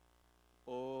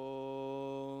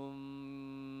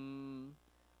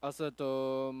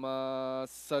Asato ma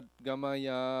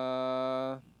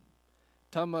satgamaya.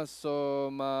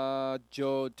 Tamaso ma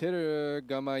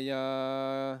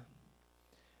jyotirgamaya.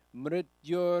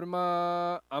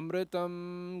 Mrityorma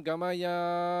amritam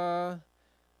gamaya.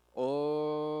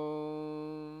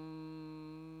 Om.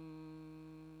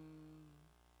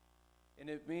 And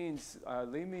it means,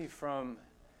 lead me from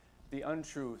the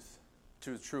untruth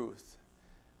to truth.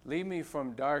 Lead me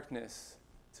from darkness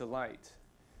to light.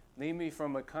 Lead me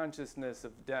from a consciousness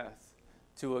of death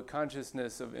to a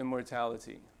consciousness of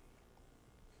immortality.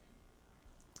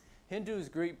 Hindus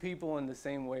greet people in the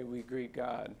same way we greet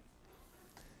God.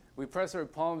 We press our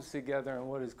palms together in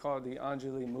what is called the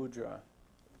Anjali Mudra,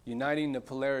 uniting the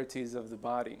polarities of the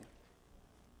body.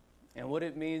 And what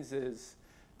it means is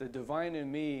the divine in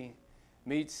me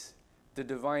meets the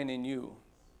divine in you.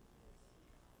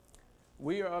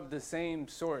 We are of the same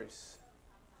source.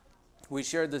 We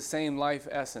share the same life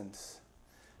essence.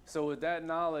 So with that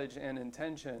knowledge and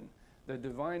intention, the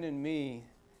divine in me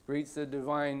greets the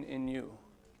divine in you.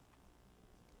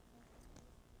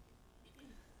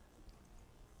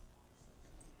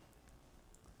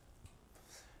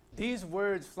 These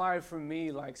words fly from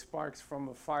me like sparks from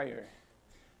a fire.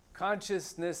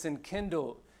 Consciousness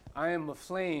enkindled, I am a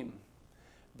flame,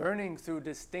 burning through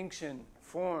distinction,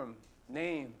 form,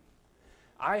 name.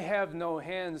 I have no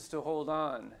hands to hold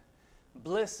on.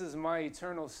 Bliss is my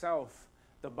eternal self.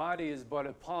 The body is but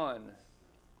a pawn.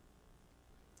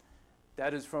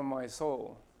 That is from my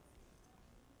soul.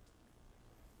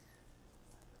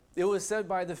 It was said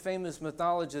by the famous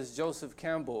mythologist Joseph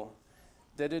Campbell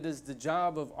that it is the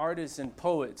job of artists and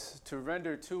poets to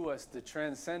render to us the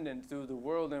transcendent through the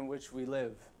world in which we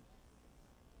live.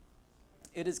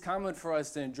 It is common for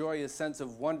us to enjoy a sense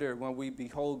of wonder when we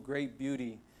behold great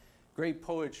beauty, great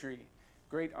poetry,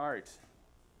 great art.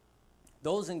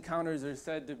 Those encounters are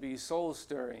said to be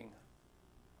soul-stirring.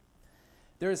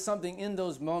 There is something in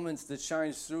those moments that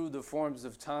shines through the forms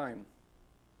of time,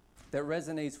 that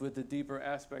resonates with the deeper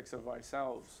aspects of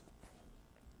ourselves.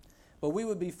 But we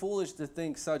would be foolish to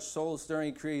think such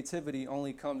soul-stirring creativity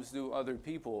only comes through other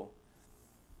people.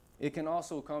 It can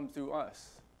also come through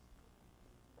us.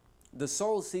 The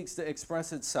soul seeks to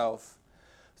express itself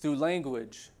through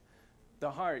language, the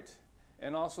heart,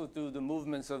 and also through the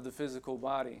movements of the physical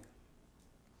body.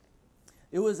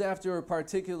 It was after a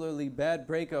particularly bad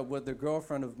breakup with a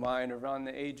girlfriend of mine around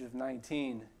the age of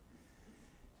 19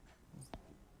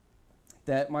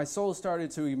 that my soul started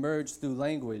to emerge through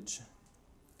language.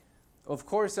 Of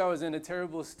course, I was in a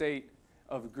terrible state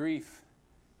of grief,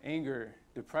 anger,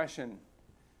 depression,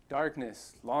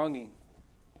 darkness, longing.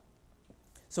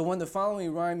 So when the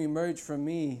following rhyme emerged from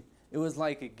me, it was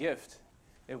like a gift.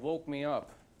 It woke me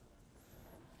up.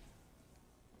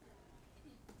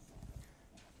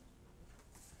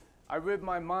 I rid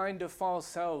my mind of false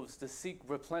selves to seek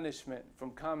replenishment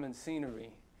from common scenery.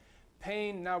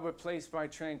 Pain now replaced by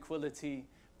tranquility,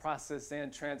 process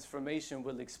and transformation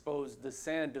will expose the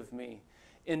sand of me.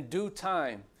 In due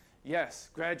time, yes,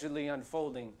 gradually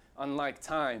unfolding, unlike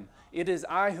time. It is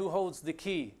I who holds the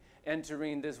key,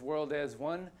 entering this world as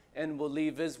one and will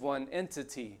leave as one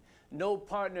entity. No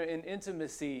partner in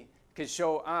intimacy could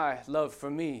show I love for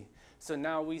me. So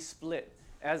now we split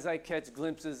as I catch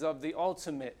glimpses of the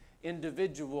ultimate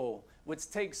individual,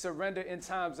 which takes surrender in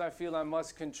times I feel I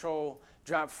must control.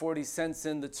 Drop 40 cents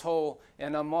in the toll,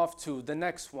 and I'm off to the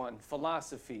next one,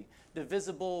 philosophy.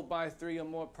 Divisible by 3 or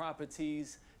more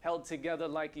properties, held together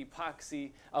like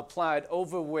epoxy, applied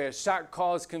over where shock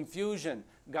caused confusion.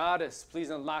 Goddess,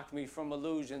 please unlock me from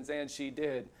illusions, and she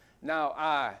did. Now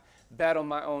I battle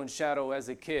my own shadow as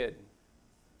a kid.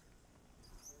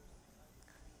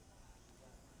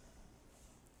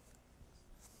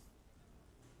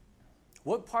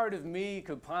 What part of me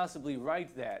could possibly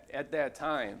write that at that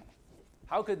time?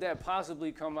 How could that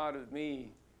possibly come out of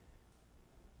me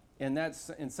in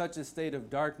such a state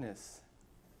of darkness?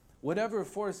 Whatever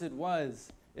force it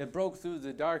was, it broke through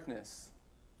the darkness.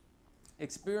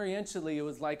 Experientially, it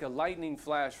was like a lightning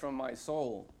flash from my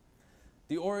soul.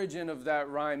 The origin of that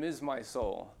rhyme is my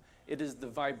soul. It is the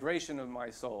vibration of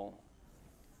my soul.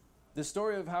 The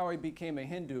story of how I became a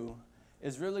Hindu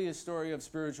is really a story of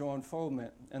spiritual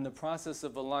unfoldment and the process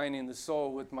of aligning the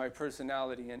soul with my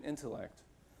personality and intellect.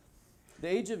 The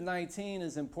age of 19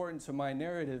 is important to my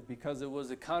narrative because it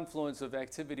was a confluence of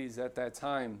activities at that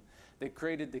time that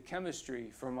created the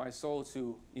chemistry for my soul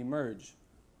to emerge.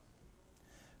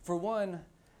 For one,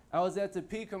 I was at the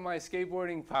peak of my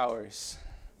skateboarding powers.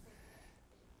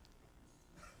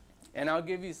 And I'll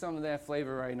give you some of that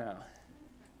flavor right now.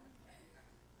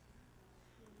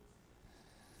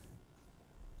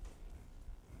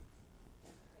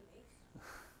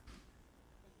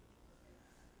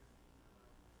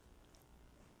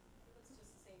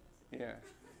 Yeah.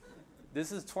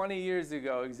 This is 20 years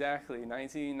ago, exactly,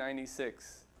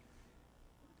 1996.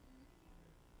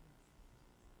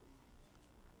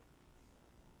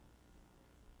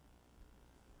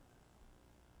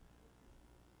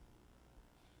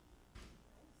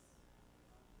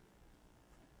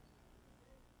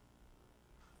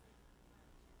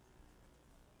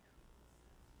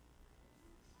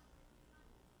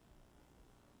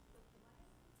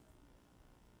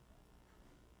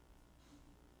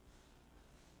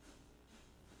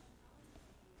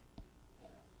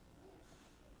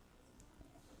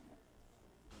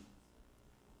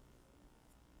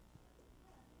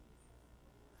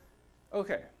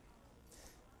 Okay,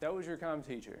 that was your comm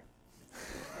teacher.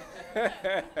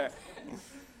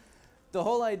 The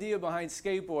whole idea behind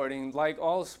skateboarding, like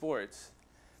all sports,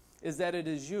 is that it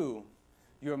is you,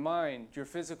 your mind, your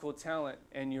physical talent,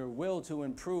 and your will to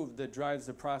improve that drives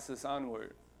the process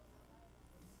onward.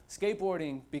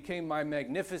 Skateboarding became my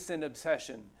magnificent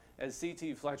obsession, as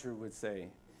C.T. Fletcher would say.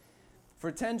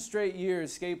 For 10 straight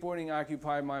years, skateboarding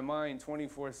occupied my mind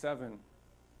 24/7.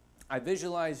 I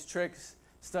visualized tricks,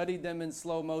 studied them in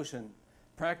slow motion,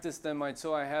 practiced them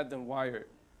until I had them wired.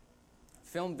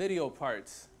 Filmed video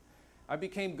parts. I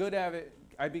became good at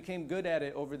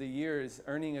it over the years,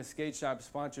 earning a skate shop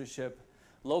sponsorship,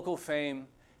 local fame,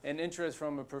 and interest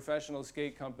from a professional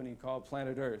skate company called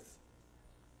Planet Earth.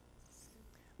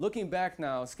 Looking back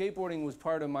now, skateboarding was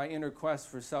part of my inner quest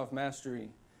for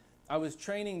self-mastery. I was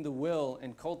training the will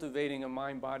and cultivating a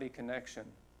mind-body connection.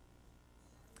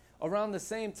 Around the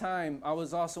same time, I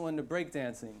was also into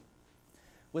breakdancing.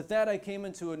 With that, I came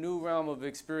into a new realm of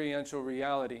experiential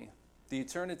reality, the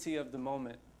eternity of the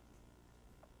moment.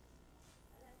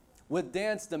 With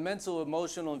dance, the mental,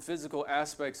 emotional, and physical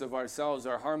aspects of ourselves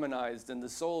are harmonized and the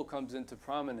soul comes into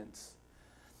prominence.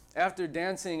 After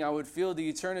dancing, I would feel the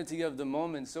eternity of the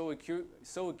moment so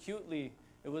acutely,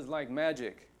 it was like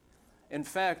magic. In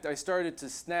fact, I started to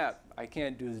snap. I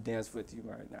can't do the dance with you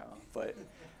right now, but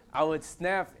I would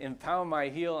snap and pound my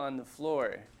heel on the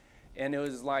floor. And it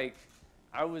was like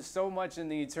I was so much in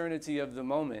the eternity of the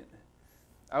moment.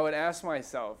 I would ask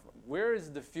myself, where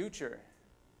is the future?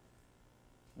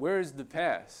 Where is the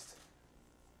past?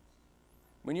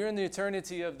 When you're in the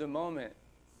eternity of the moment,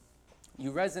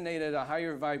 you resonate at a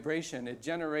higher vibration. It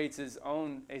generates its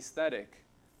own aesthetic.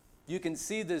 You can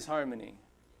see this harmony.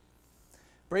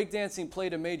 Breakdancing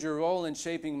played a major role in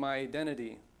shaping my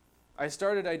identity. I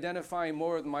started identifying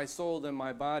more with my soul than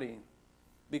my body.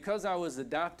 Because I was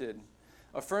adopted,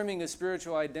 affirming a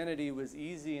spiritual identity was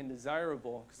easy and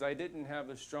desirable because I didn't have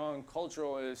a strong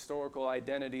cultural or historical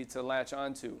identity to latch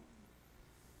onto.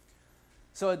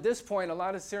 So at this point, a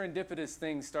lot of serendipitous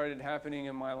things started happening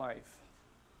in my life.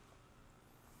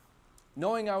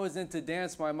 Knowing I was into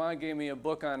dance, my mom gave me a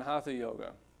book on Hatha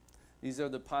yoga. These are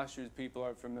the postures people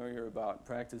are familiar about,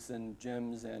 practice in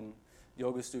gyms and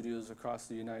yoga studios across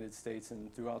the United States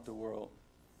and throughout the world.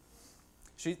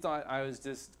 She thought I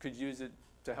could use it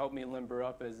to help me limber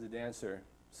up as a dancer,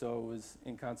 so it was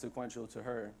inconsequential to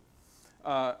her.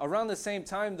 Around the same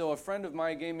time, though, a friend of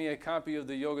mine gave me a copy of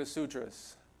the Yoga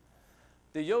Sutras.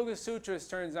 The Yoga Sutras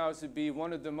turns out to be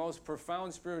one of the most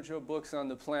profound spiritual books on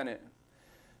the planet.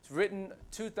 It's written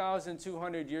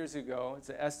 2,200 years ago. It's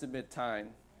an estimate time.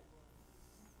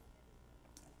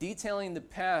 Detailing the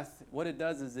path, what it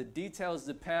does is it details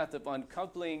the path of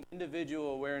uncoupling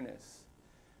individual awareness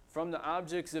from the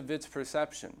objects of its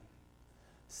perception,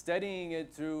 steadying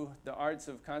it through the arts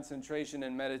of concentration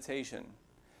and meditation,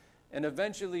 and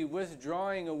eventually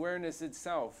withdrawing awareness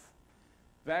itself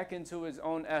back into its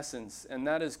own essence, and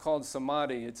that is called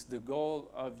samadhi. It's the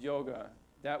goal of yoga.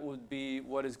 That would be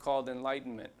what is called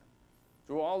enlightenment.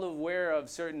 We're all aware of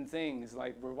certain things,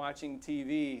 like we're watching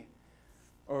TV,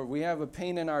 or we have a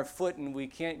pain in our foot and we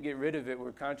can't get rid of it.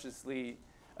 We're consciously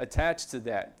attached to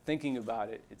that, thinking about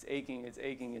it. It's aching, it's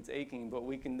aching, it's aching, but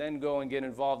we can then go and get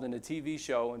involved in a TV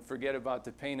show and forget about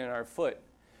the pain in our foot.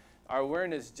 Our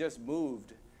awareness just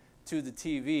moved to the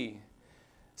TV.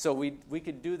 So we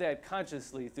could do that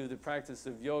consciously through the practice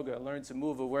of yoga, learn to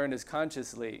move awareness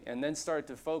consciously, and then start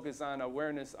to focus on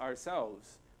awareness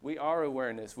ourselves. We are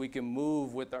awareness. We can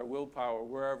move with our willpower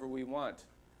wherever we want,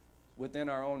 within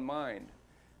our own mind.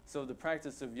 So the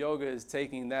practice of yoga is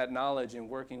taking that knowledge and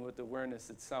working with awareness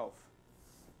itself.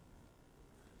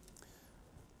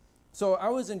 So I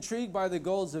was intrigued by the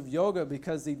goals of yoga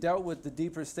because they dealt with the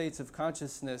deeper states of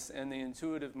consciousness and the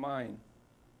intuitive mind.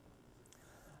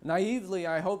 Naively,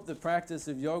 I hoped the practice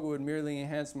of yoga would merely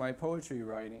enhance my poetry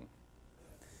writing.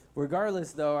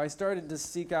 Regardless, though, I started to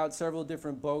seek out several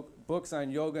different books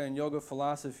on yoga and yoga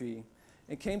philosophy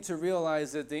and came to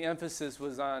realize that the emphasis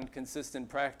was on consistent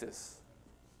practice.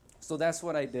 So that's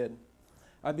what I did.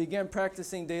 I began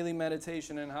practicing daily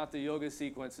meditation and Hatha yoga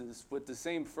sequences with the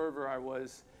same fervor I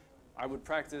would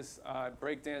practice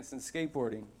breakdance and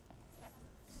skateboarding.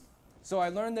 So I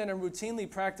learned that in routinely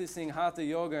practicing Hatha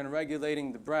yoga and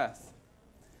regulating the breath,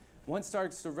 one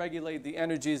starts to regulate the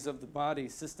energies of the body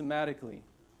systematically.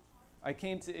 I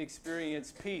came to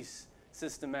experience peace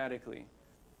systematically.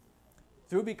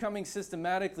 Through becoming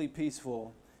systematically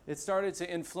peaceful, it started to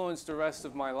influence the rest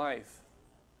of my life.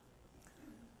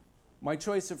 My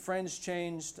choice of friends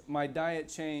changed, my diet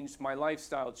changed, my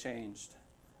lifestyle changed.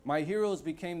 My heroes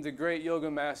became the great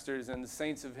yoga masters and the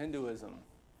saints of Hinduism.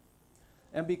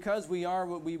 And because we are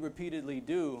what we repeatedly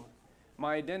do,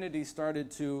 my identity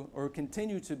started to, or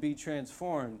continued to be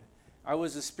transformed. I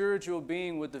was a spiritual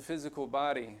being with the physical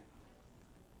body.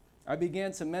 I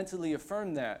began to mentally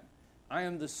affirm that. I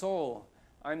am the soul.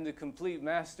 I'm the complete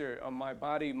master of my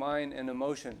body, mind, and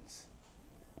emotions.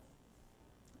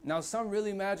 Now, some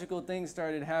really magical things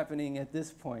started happening at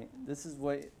this point. This is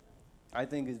what I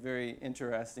think is very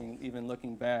interesting, even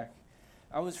looking back.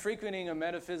 I was frequenting a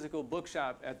metaphysical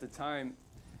bookshop at the time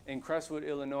in Crestwood,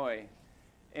 Illinois,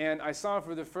 and I saw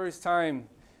for the first time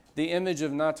the image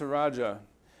of Nataraja.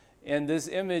 And this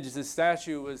image, the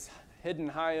statue, was hidden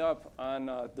high up on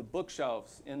the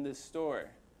bookshelves in this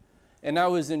store. And I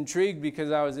was intrigued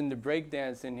because I was into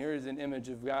breakdance, and here's an image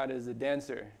of God as a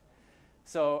dancer.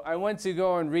 So I went to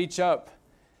go and reach up,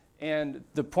 and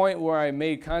the point where I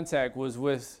made contact was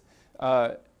with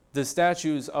the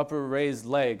statue's upper raised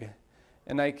leg.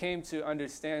 And I came to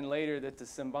understand later that the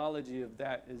symbology of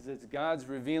that is it's God's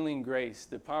revealing grace,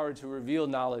 the power to reveal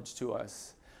knowledge to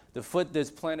us. The foot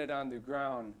that's planted on the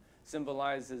ground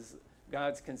symbolizes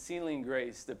God's concealing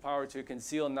grace, the power to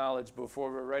conceal knowledge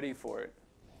before we're ready for it.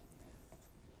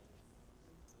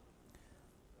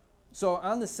 So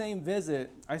on the same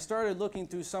visit, I started looking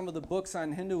through some of the books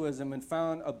on Hinduism and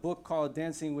found a book called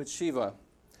Dancing with Shiva,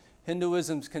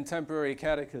 Hinduism's Contemporary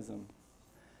Catechism.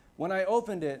 When I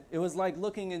opened it, it was like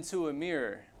looking into a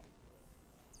mirror.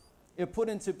 It put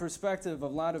into perspective a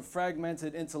lot of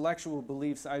fragmented intellectual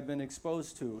beliefs I'd been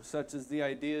exposed to, such as the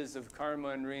ideas of karma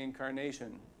and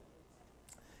reincarnation,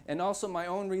 and also my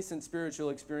own recent spiritual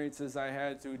experiences I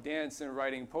had through dance and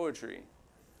writing poetry.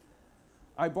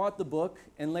 I bought the book,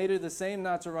 and later the same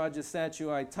Nataraja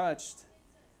statue I touched,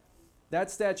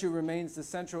 that statue remains the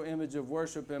central image of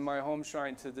worship in my home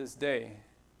shrine to this day.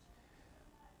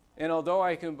 And although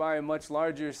I can buy a much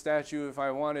larger statue if I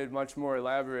wanted, much more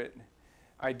elaborate,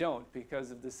 I don't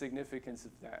because of the significance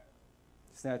of that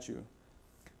statue.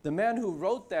 The man who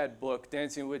wrote that book,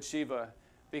 Dancing with Shiva,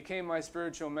 became my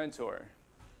spiritual mentor.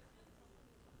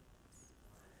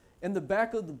 In the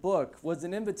back of the book was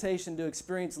an invitation to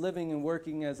experience living and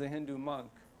working as a Hindu monk.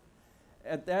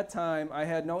 At that time, I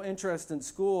had no interest in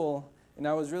school, and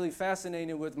I was really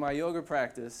fascinated with my yoga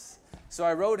practice. So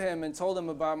I wrote him and told him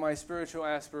about my spiritual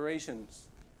aspirations.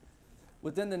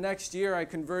 Within the next year, I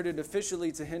converted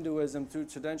officially to Hinduism through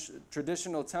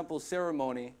traditional temple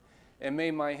ceremony and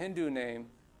made my Hindu name,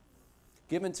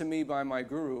 given to me by my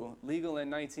guru, legal in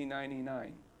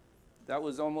 1999. That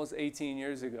was almost 18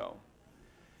 years ago.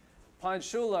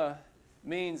 Panchula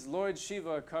means Lord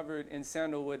Shiva covered in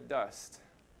sandalwood dust.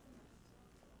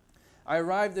 I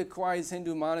arrived at Kauai's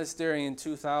Hindu monastery in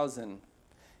 2000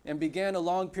 and began a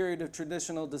long period of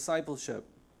traditional discipleship.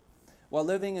 While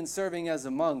living and serving as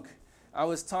a monk, I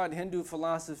was taught Hindu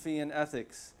philosophy and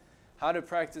ethics, how to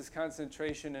practice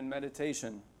concentration and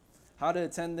meditation, how to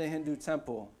attend the Hindu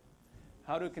temple,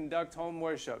 how to conduct home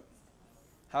worship,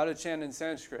 how to chant in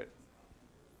Sanskrit.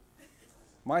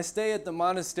 My stay at the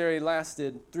monastery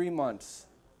lasted 3 months.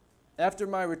 After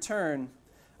my return,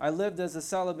 I lived as a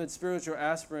celibate spiritual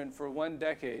aspirant for 1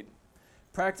 decade,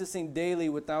 practicing daily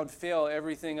without fail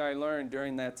everything I learned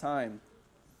during that time.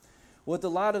 With a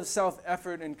lot of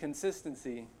self-effort and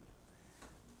consistency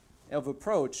of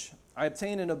approach, I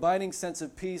obtained an abiding sense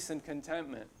of peace and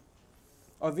contentment.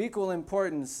 Of equal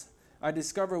importance, I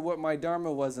discovered what my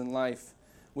dharma was in life,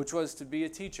 which was to be a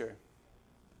teacher.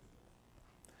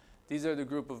 These are the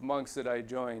group of monks that I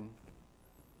joined.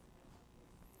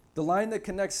 The line that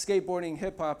connects skateboarding,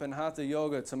 hip-hop, and Hatha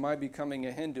yoga to my becoming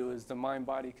a Hindu is the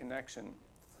mind-body connection.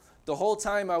 The whole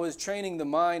time I was training the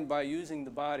mind by using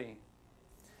the body.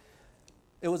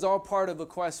 It was all part of a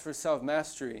quest for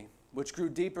self-mastery, which grew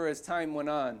deeper as time went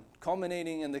on,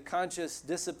 culminating in the conscious,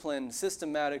 disciplined,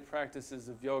 systematic practices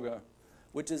of yoga,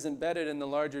 which is embedded in the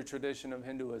larger tradition of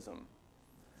Hinduism.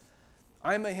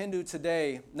 I'm a Hindu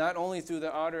today, not only through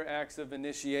the outer acts of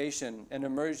initiation and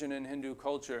immersion in Hindu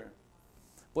culture,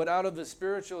 but out of the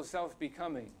spiritual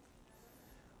self-becoming.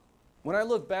 When I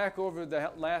look back over the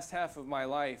last half of my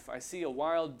life, I see a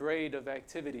wild braid of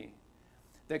activity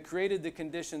that created the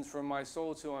conditions for my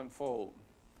soul to unfold.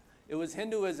 It was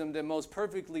Hinduism that most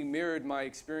perfectly mirrored my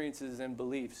experiences and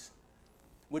beliefs,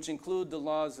 which include the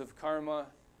laws of karma,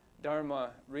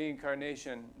 dharma,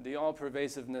 reincarnation, the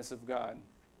all-pervasiveness of God.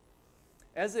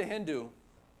 As a Hindu,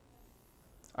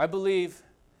 I believe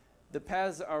the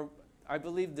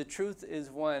truth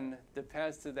is one, the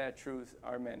paths to that truth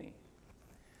are many.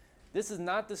 This is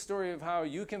not the story of how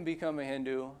you can become a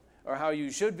Hindu or how you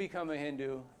should become a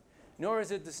Hindu, nor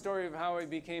is it the story of how I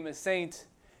became a saint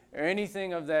or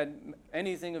anything of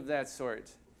that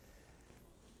sort.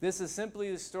 This is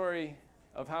simply the story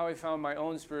of how I found my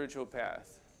own spiritual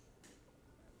path.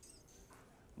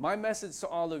 My message to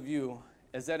all of you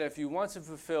is that if you want to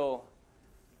fulfill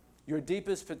your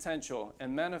deepest potential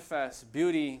and manifest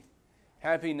beauty,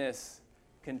 happiness,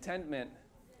 contentment,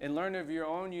 and learn of your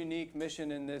own unique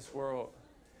mission in this world,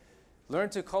 learn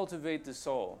to cultivate the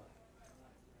soul.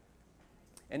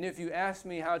 And if you ask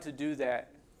me how to do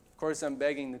that, of course I'm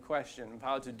begging the question of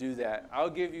how to do that. I'll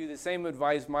give you the same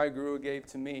advice my guru gave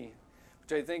to me,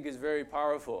 which I think is very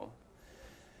powerful.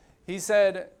 He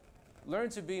said, learn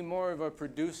to be more of a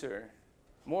producer,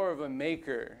 more of a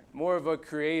maker, more of a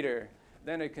creator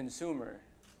than a consumer.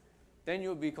 Then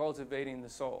you'll be cultivating the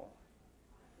soul.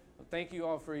 Well, thank you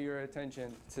all for your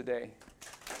attention today.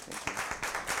 Thank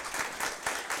you.